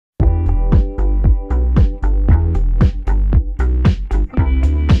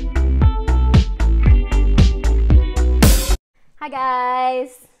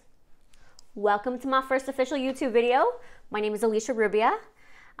guys, welcome to my first official YouTube video. My name is Alicia Rubia.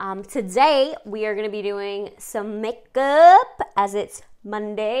 Today we are going to be doing some makeup as it's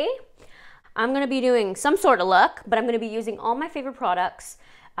Monday. I'm going to be doing some sort of look, but I'm going to be using all my favorite products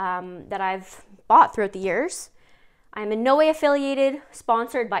that I've bought throughout the years. I'm in no way affiliated,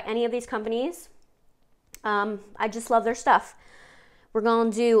 sponsored by any of these companies. I just love their stuff. We're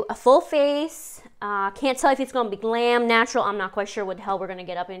going to do a full face. Can't tell if it's going to be glam, natural. I'm not quite sure what the hell we're going to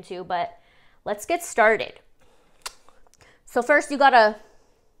get up into, but let's get started. So first you got to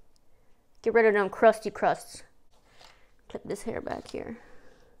get rid of them crusty crusts. Clip this hair back here.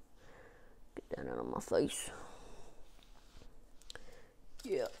 Get that out of my face.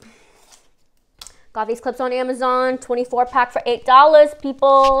 Yeah. Got these clips on Amazon. 24-pack for $8,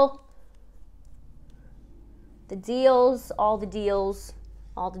 people. The deals, all the deals,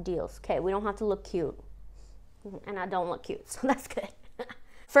 all the deals. Okay, we don't have to look cute. And I don't look cute, so that's good.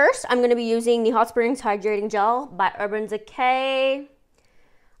 First, I'm going to be using the Hot Springs Hydrating Gel by Urban Decay.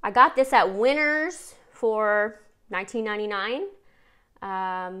 I got this at Winners for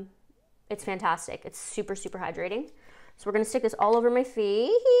 $19.99. It's fantastic. It's super, super hydrating. So we're going to stick this all over my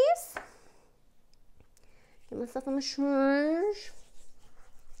face. Give myself a massage.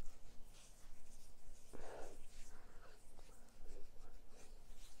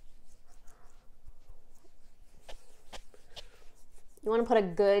 You want to put a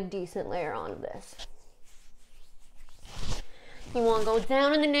good, decent layer on this. You want to go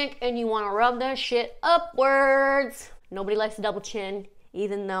down in the neck and you want to rub that shit upwards. Nobody likes a double chin,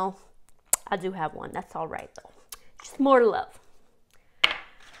 even though I do have one. That's all right, though. Just more to love.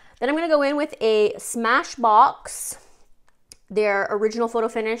 Then I'm going to go in with a Smashbox, their original photo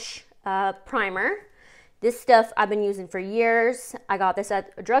finish primer. This stuff I've been using for years. I got this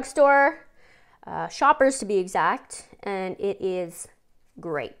at a drugstore. Shoppers to be exact, and it is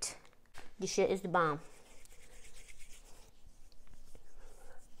great. This shit is the bomb.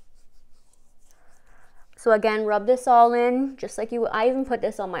 So again, rub this all in just like you would. I even put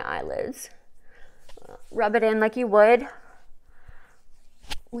this on my eyelids. Rub it in like you would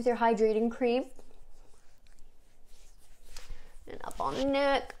with your hydrating cream. And up on the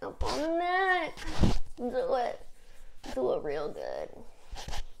neck, up on the neck. Do it real good.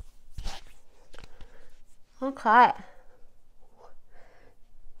 Okay.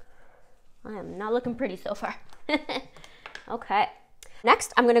 I am not looking pretty so far. Okay.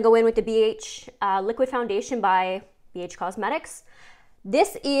 Next, I'm going to go in with the Beige Liquid Foundation by Beige Cosmetics.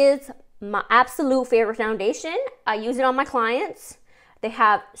 This is my absolute favorite foundation. I use it on my clients. They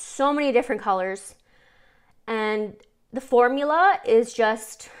have so many different colors. And the formula is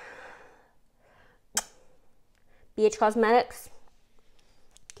just Beige Cosmetics.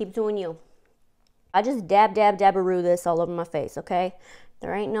 Keep doing you. I just dab-a-roo this all over my face, okay?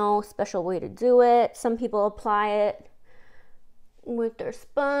 There ain't no special way to do it. Some people apply it with their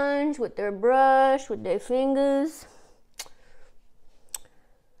sponge, with their brush, with their fingers.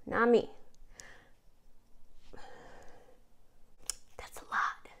 Not me. That's a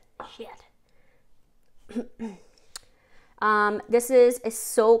lot. Shit. This is a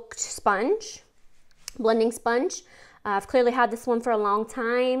soaked sponge, blending sponge. I've clearly had this one for a long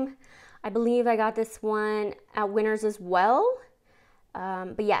time. I believe I got this one at Winners as well.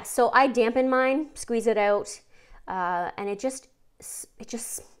 But yeah, so I dampen mine, squeeze it out, and it just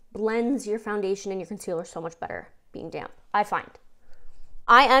blends your foundation and your concealer so much better being damp, I find.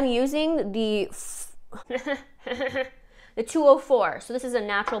 I am using the 204. So this is a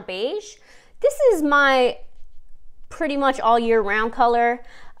natural beige. This is my pretty much all year round color.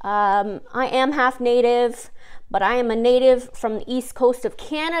 I am half native, but I am a native from the east coast of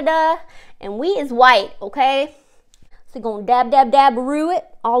Canada, and we is white, okay? So you're gonna dab-a-roo it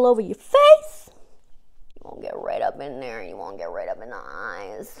all over your face. You won't get right up in there, you won't get right up in the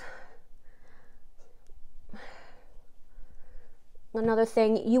eyes. Another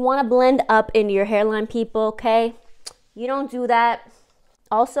thing, you wanna blend up into your hairline, people, okay? You don't do that.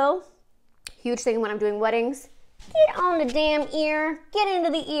 Also, huge thing when I'm doing weddings, get on the damn ear, get into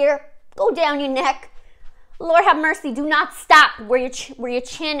the ear, go down your neck. Lord have mercy, do not stop where your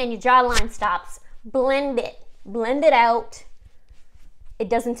chin and your jawline stops. Blend it out. It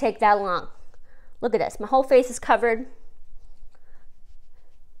doesn't take that long. Look at this, my whole face is covered.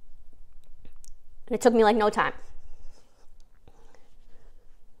 And it took me like no time.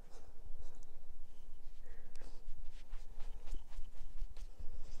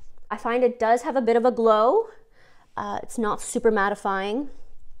 I find it does have a bit of a glow. It's not super mattifying.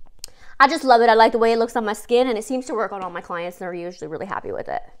 I just love it. I like the way it looks on my skin, and it seems to work on all my clients, and they're usually really happy with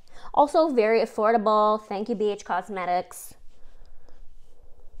it. Also very affordable. Thank you, Beige Cosmetics.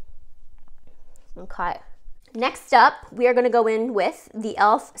 Okay. Next up, we are going to go in with the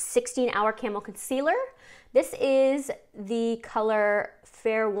e.l.f. 16-Hour Camo Concealer. This is the color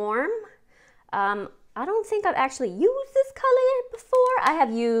Fair Warm. I don't think I've actually used this color before. I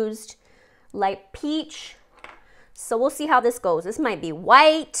have used Light Peach. So we'll see how this goes. This might be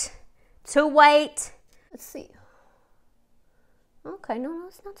white, too white. Let's see. Okay, no,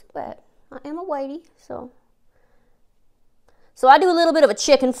 it's not too bad. I am a whitey, so I do a little bit of a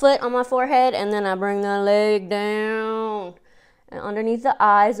chicken foot on my forehead, and then I bring the leg down. And underneath the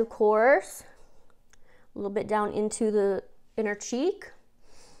eyes, of course. A little bit down into the inner cheek.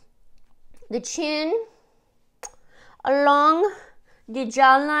 The chin. Along the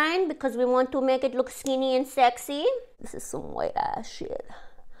jawline, because we want to make it look skinny and sexy. This is some white ass shit.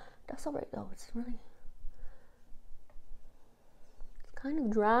 That's alright though. It's kind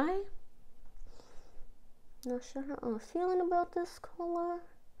of dry. Not sure how I'm feeling about this color.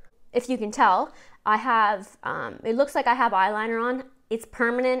 If you can tell, I have, it looks like I have eyeliner on. It's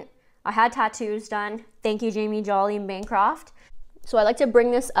permanent. I had tattoos done. Thank you, Jamie Jolly and Bancroft. So I like to bring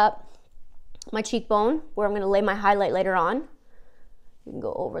this up my cheekbone, where I'm going to lay my highlight later on. You can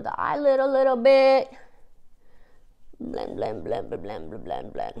go over the eyelid a little bit. Blend, blend, blend, blend, blend,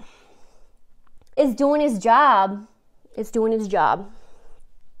 blend, blend. It's doing its job. It's doing its job.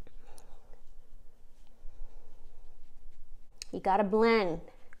 You gotta blend.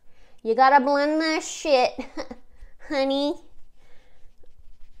 You gotta blend that shit, honey.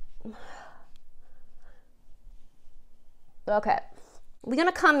 Okay. We're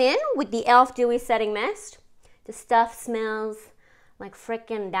gonna come in with the e.l.f. Dewy Setting Mist. The stuff smells like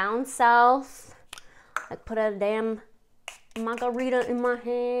frickin' down south. I put a damn margarita in my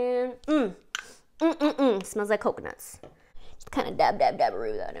hand. Smells like coconuts. Just kind of dab, dab,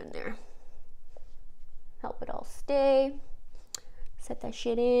 dab-a-roo that in there. Help it all stay. Set that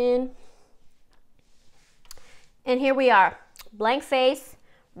shit in. And here we are. Blank face,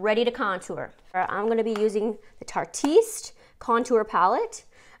 ready to contour. I'm gonna be using the Tarteist contour palette.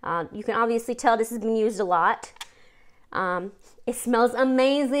 You can obviously tell this has been used a lot. It smells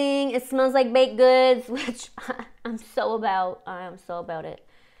amazing. It smells like baked goods, which I'm so about. I am so about it.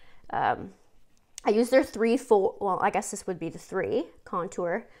 I use their 3-4, well, I guess this would be the 3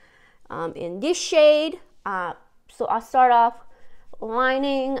 contour in this shade. So I'll start off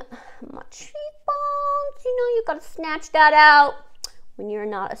lining my cheekbones. You know, you gotta snatch that out. When you're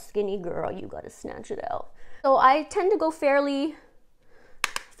not a skinny girl, you gotta snatch it out. So I tend to go fairly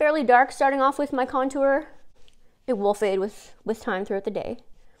dark starting off with my contour. It will fade with time throughout the day.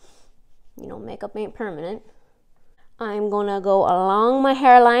 You know, makeup ain't permanent. I'm gonna go along my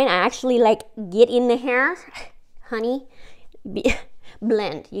hairline. I actually like get in the hair. Honey,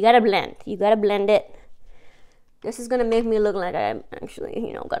 blend. You gotta blend. You gotta blend it. This is gonna make me look like I actually,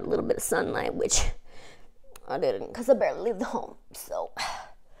 you know, got a little bit of sunlight, which I didn't because I barely leave the home. So,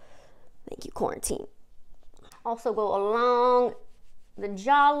 thank you, quarantine. Also go along the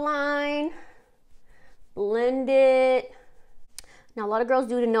jawline, blend it. Now, a lot of girls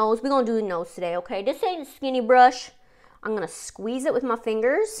do the nose. We're gonna do the nose today, okay? This ain't a skinny brush. I'm gonna squeeze it with my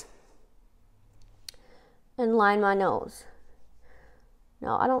fingers and line my nose.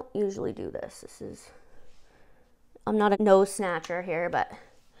 Now, I don't usually do this. I'm not a nose snatcher here, but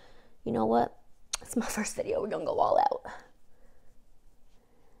you know what? It's my first video. We're gonna go all out.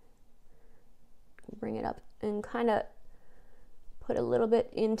 Bring it up and kind of put a little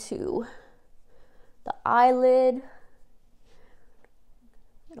bit into the eyelid.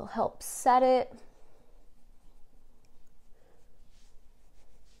 It'll help set it.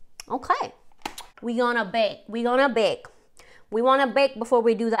 Okay, we gonna bake. We gonna bake. We want to bake before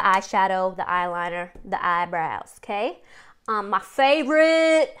we do the eyeshadow, the eyeliner, the eyebrows, okay? My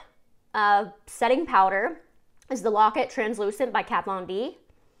favorite setting powder is the Lock-It Translucent by Kat Von D.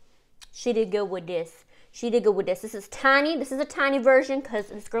 She did good with this. She did good with this. This is tiny. This is a tiny version because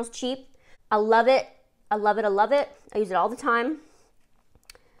this girl's cheap. I love it. I love it. I love it. I use it all the time.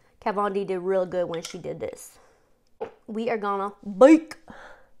 Kat Von D did real good when she did this. We are gonna bake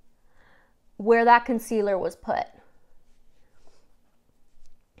where that concealer was put.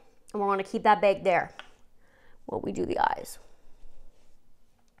 And we're going to keep that baked there while we do the eyes.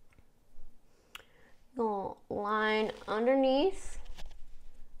 Gonna line underneath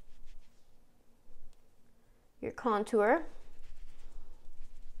your contour,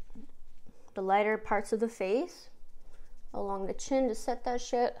 the lighter parts of the face, along the chin to set that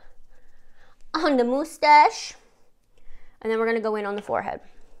shit, on the mustache, and then we're going to go in on the forehead.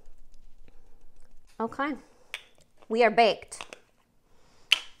 Okay, we are baked.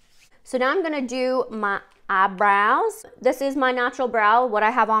 So now I'm gonna do my eyebrows. This is my natural brow, what I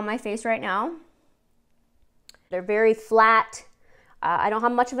have on my face right now. They're very flat. I don't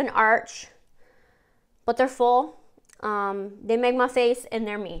have much of an arch, but they're full. They make my face and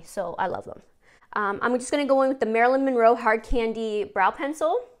they're me, so I love them. I'm just gonna go in with the Marilyn Monroe Hard Candy Brow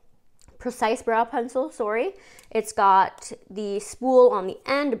Pencil. Precise Brow Pencil, sorry. It's got the spool on the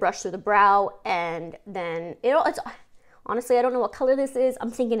end to brush through the brow, and then it's honestly, I don't know what color this is.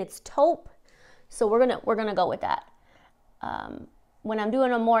 I'm thinking it's taupe, so we're gonna go with that. When I'm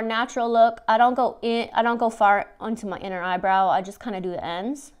doing a more natural look, I don't go far onto my inner eyebrow. I just kind of do the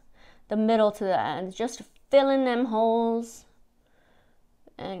ends, the middle to the ends, just filling them holes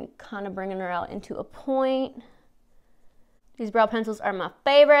and kind of bringing her out into a point. These brow pencils are my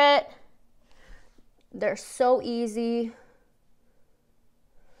favorite. They're so easy.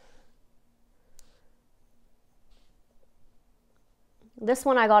 This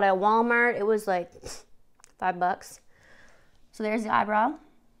one I got at Walmart. It was like $5. So there's the eyebrow.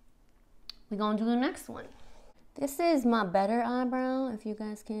 We're gonna do the next one. This is my better eyebrow, if you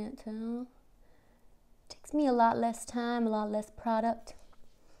guys can't tell. Takes me a lot less time, a lot less product.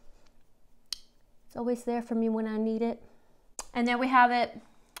 It's always there for me when I need it. And there we have it.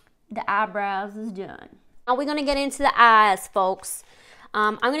 The eyebrows is done. Now we're gonna get into the eyes, folks.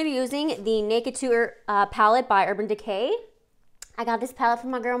 I'm gonna be using the Naked Tour palette by Urban Decay. I got this palette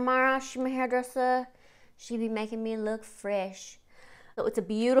from my girl Mara. She's my hairdresser. She be making me look fresh. So it's a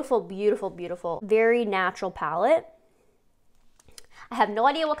beautiful, beautiful, beautiful, very natural palette. I have no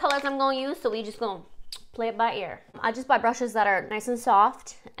idea what colors I'm gonna use, so we just gonna play it by ear. I just buy brushes that are nice and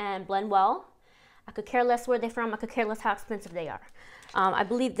soft and blend well. I could care less where they're from. I could care less how expensive they are. I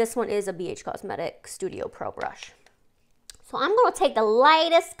believe this one is a BH Cosmetics Studio Pro brush. So I'm gonna take the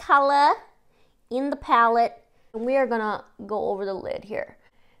lightest color in the palette, and we are gonna go over the lid here.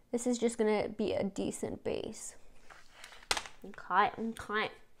 This is just gonna be a decent base. Okay, okay.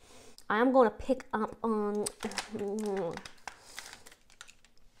 I'm gonna pick up on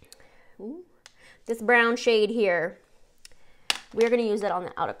this brown shade here. We're gonna use it on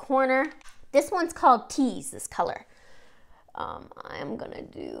the outer corner. This one's called Tease, this color. I'm gonna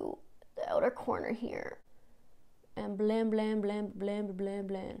do the outer corner here and blend, blend, blend, blend, blend,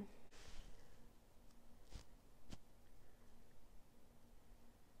 blend.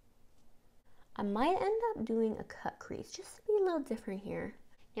 I might end up doing a cut crease just to be a little different here.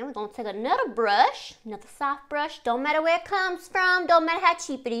 Now we're gonna take another brush, another soft brush, don't matter where it comes from, don't matter how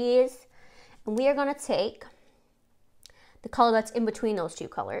cheap it is. And we are gonna take the color that's in between those two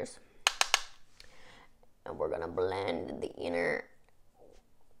colors. And we're gonna blend the inner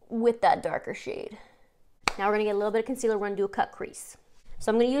with that darker shade. Now we're gonna get a little bit of concealer, we're gonna do a cut crease.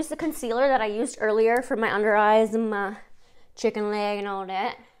 So I'm gonna use the concealer that I used earlier for my under eyes and my chicken leg and all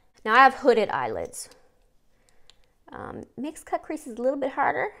that. Now I have hooded eyelids. Makes cut creases a little bit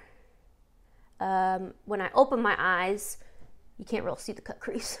harder. When I open my eyes, you can't really see the cut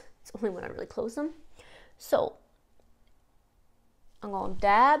crease. It's only when I really close them. So I'm gonna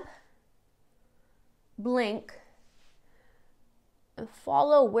dab, blink, and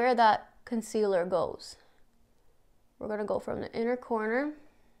follow where that concealer goes. We're gonna go from the inner corner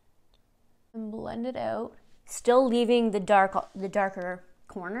and blend it out, still leaving the darker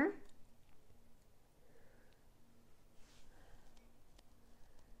corner.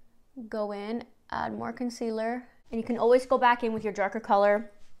 Go in, add more concealer, and you can always go back in with your darker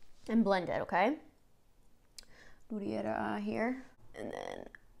color and blend it, okay? Do the other eye here, and then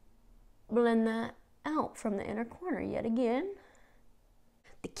blend that out from the inner corner yet again.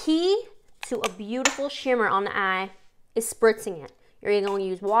 The key to a beautiful shimmer on the eye is spritzing it. You're either going to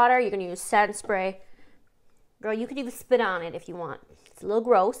use water, you're going to use satin spray. Girl, you could even spit on it if you want. It's a little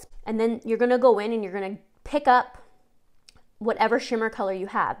gross. And then you're going to go in and you're going to pick up whatever shimmer color you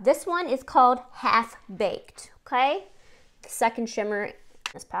have. This one is called Half Baked, okay? The second shimmer in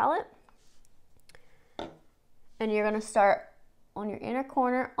this palette. And you're going to start on your inner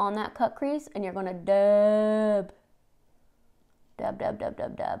corner on that cut crease, and you're going to dab, dab, dab, dab,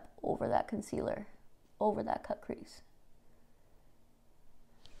 dab, dab over that concealer, over that cut crease.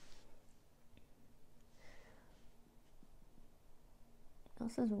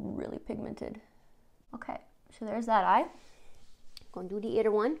 This is really pigmented. Okay, so there's that eye. Gonna do the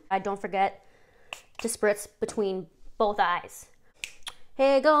other one. Don't forget to spritz between both eyes.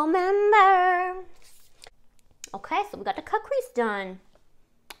 Hey, Goldmember. Okay, so we got the cut crease done.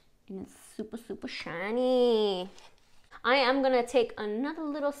 And it's super, super shiny. I am gonna take another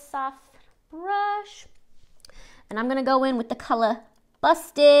little soft brush, and I'm gonna go in with the color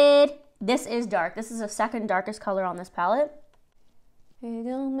Busted. This is dark. This is the second darkest color on this palette. Hey,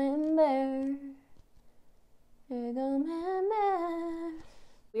 Goldmember. Hey, Goldmember.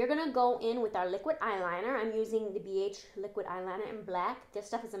 We are gonna go in with our liquid eyeliner. I'm using the Beige liquid eyeliner in black. This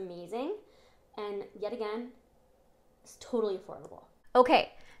stuff is amazing. And yet again, it's totally affordable.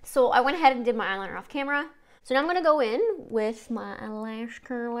 Okay, so I went ahead and did my eyeliner off camera. So now I'm gonna go in with my eyelash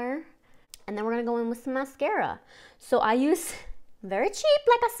curler, and then we're gonna go in with some mascara. So I use, very cheap,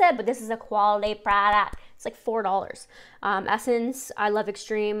 like I said, but this is a quality product. It's like $4. Essence I Love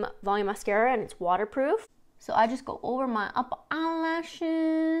Extreme Volume Mascara, and it's waterproof. So I just go over my upper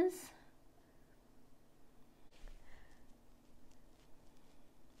eyelashes.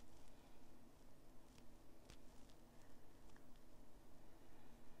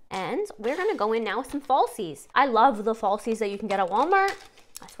 And we're gonna go in now with some falsies. I love the falsies that you can get at Walmart.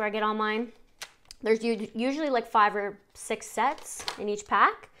 That's where I get all mine. There's usually like 5 or 6 sets in each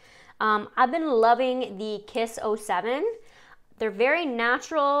pack. I've been loving the Kiss 07. They're very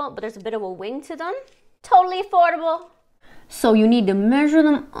natural, but there's a bit of a wing to them. Totally affordable. So you need to measure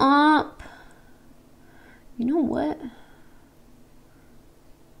them up. You know what?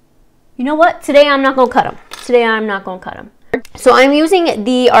 You know what? Today I'm not gonna cut them. Today I'm not gonna cut them. So I'm using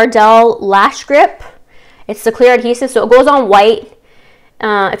the Ardell LashGrip. It's the clear adhesive, so it goes on white.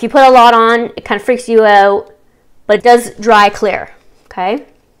 If you put a lot on, it kind of freaks you out, but it does dry clear, okay?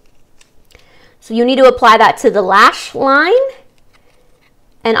 So you need to apply that to the lash line.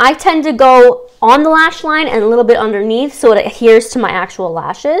 And I tend to go on the lash line and a little bit underneath so it adheres to my actual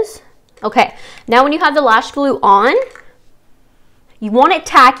lashes. Okay, now when you have the lash glue on, you want it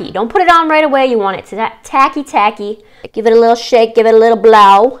tacky. Don't put it on right away. You want it to tacky. Give it a little shake, give it a little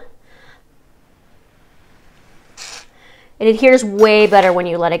blow. It adheres way better when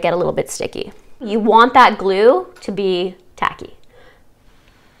you let it get a little bit sticky. You want that glue to be tacky.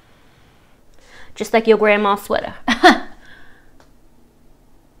 Just like your grandma's sweater.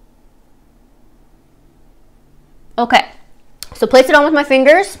 Okay, so place it on with my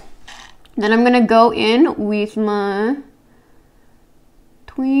fingers. Then I'm gonna go in with my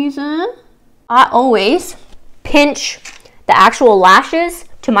tweezer. I always pinch the actual lashes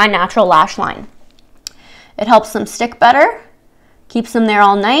to my natural lash line. It helps them stick better, keeps them there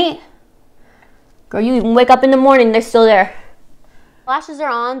all night. Girl, you even wake up in the morning, they're still there. Lashes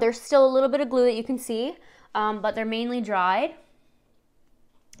are on, there's still a little bit of glue that you can see, but they're mainly dried.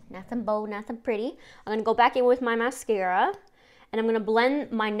 Nothing bold, nothing pretty. I'm gonna go back in with my mascara, and I'm gonna blend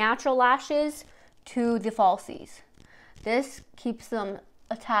my natural lashes to the falsies. This keeps them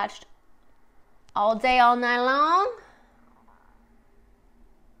attached all day, all night long.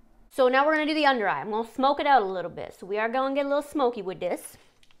 So now we're gonna do the under eye. I'm gonna smoke it out a little bit. So we are gonna get a little smoky with this.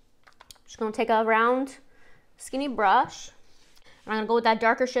 Just gonna take a round, skinny brush. And I'm gonna go with that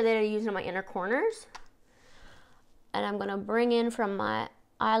darker shade that I use in my inner corners. And I'm gonna bring in from my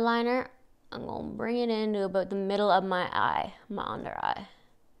eyeliner, I'm gonna bring it into about the middle of my eye, my under eye.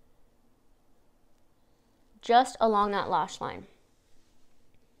 Just along that lash line.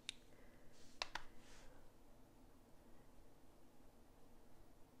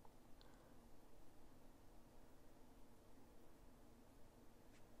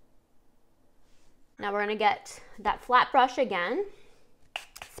 Now we're gonna get that flat brush again,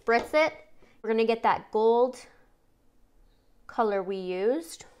 spritz it. We're gonna get that gold color we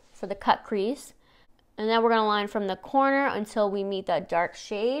used for the cut crease. And then we're gonna line from the corner until we meet that dark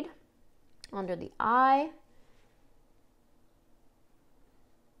shade under the eye.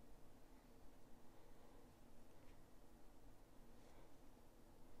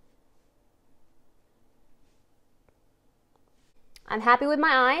 I'm happy with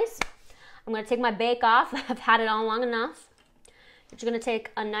my eyes. I'm gonna take my bake off. I've had it on long enough. But you're gonna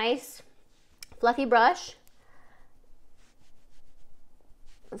take a nice fluffy brush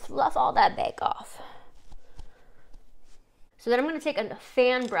and fluff all that bake off. So then I'm gonna take a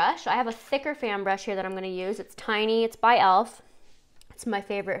fan brush. I have a thicker fan brush here that I'm gonna use. It's tiny, it's by e.l.f. It's my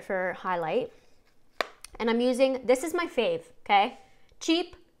favorite for highlight. And I'm using, this is my fave, okay?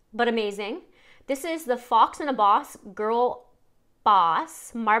 Cheap, but amazing. This is the Fox and a Boss Girl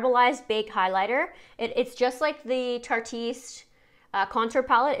Boss Marbleized Baked Highlighter. It's just like the Tarteist contour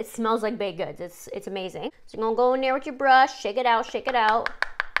palette. It smells like baked goods. It's amazing. So you're gonna go in there with your brush, shake it out, shake it out.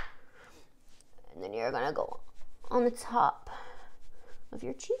 And then you're gonna go on the top of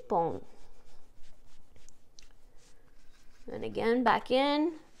your cheekbone. And again, back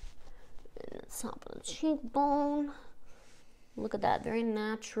in. And the top of the cheekbone. Look at that, very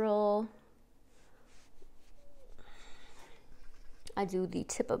natural. I do the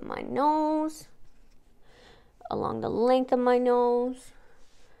tip of my nose, along the length of my nose,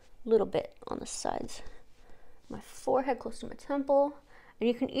 a little bit on the sides, my forehead close to my temple, and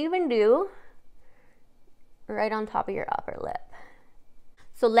you can even do right on top of your upper lip.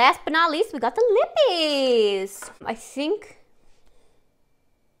 So last but not least, we got the lippies. I think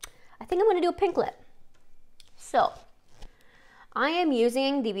I'm gonna do a pink lip. So I am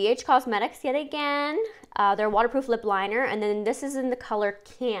using the Beige Cosmetics yet again. Their waterproof lip liner, and then this is in the color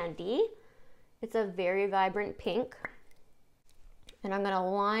Candy. It's a very vibrant pink. And I'm gonna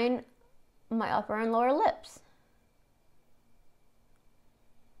line my upper and lower lips.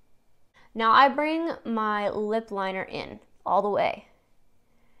 Now I bring my lip liner in all the way.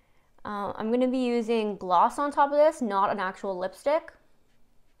 I'm going to be using gloss on top of this, not an actual lipstick.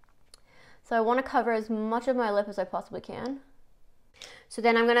 So I want to cover as much of my lip as I possibly can. So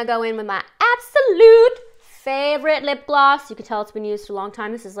then I'm going to go in with my absolute favorite lip gloss. You can tell it's been used for a long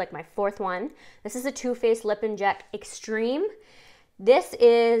time. This is like my 4th one. This is a Too Faced Lip Inject Extreme. This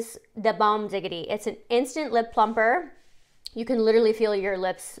is the bomb diggity. It's an instant lip plumper. You can literally feel your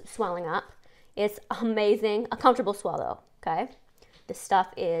lips swelling up. It's amazing. A comfortable swallow, okay? This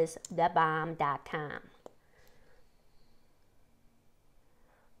stuff is thebomb.com.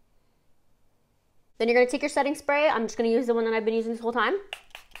 Then you're gonna take your setting spray. I'm just gonna use the one that I've been using this whole time.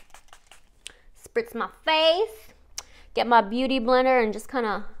 Spritz my face. Get my beauty blender and just kind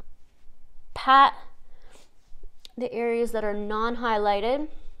of pat the areas that are non-highlighted.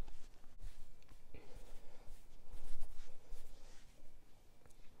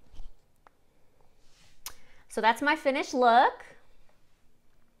 So that's my finished look.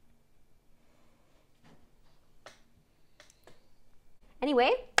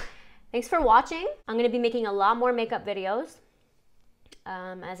 Anyway, thanks for watching. I'm gonna be making a lot more makeup videos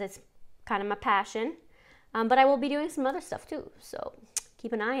as it's kind of my passion. But I will be doing some other stuff too, so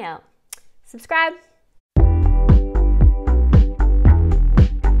keep an eye out. Subscribe.